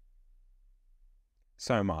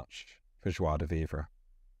 So much for Joie de Vivre.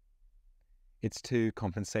 It's too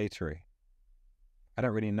compensatory. I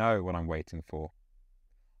don't really know what I'm waiting for.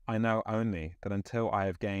 I know only that until I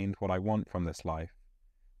have gained what I want from this life,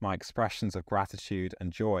 my expressions of gratitude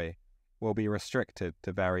and joy will be restricted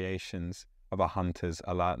to variations of a hunter's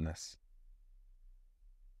alertness.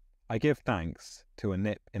 I give thanks to a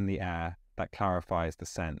nip in the air that clarifies the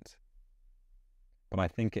scent, but I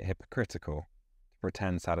think it hypocritical to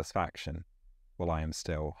pretend satisfaction while I am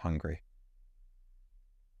still hungry.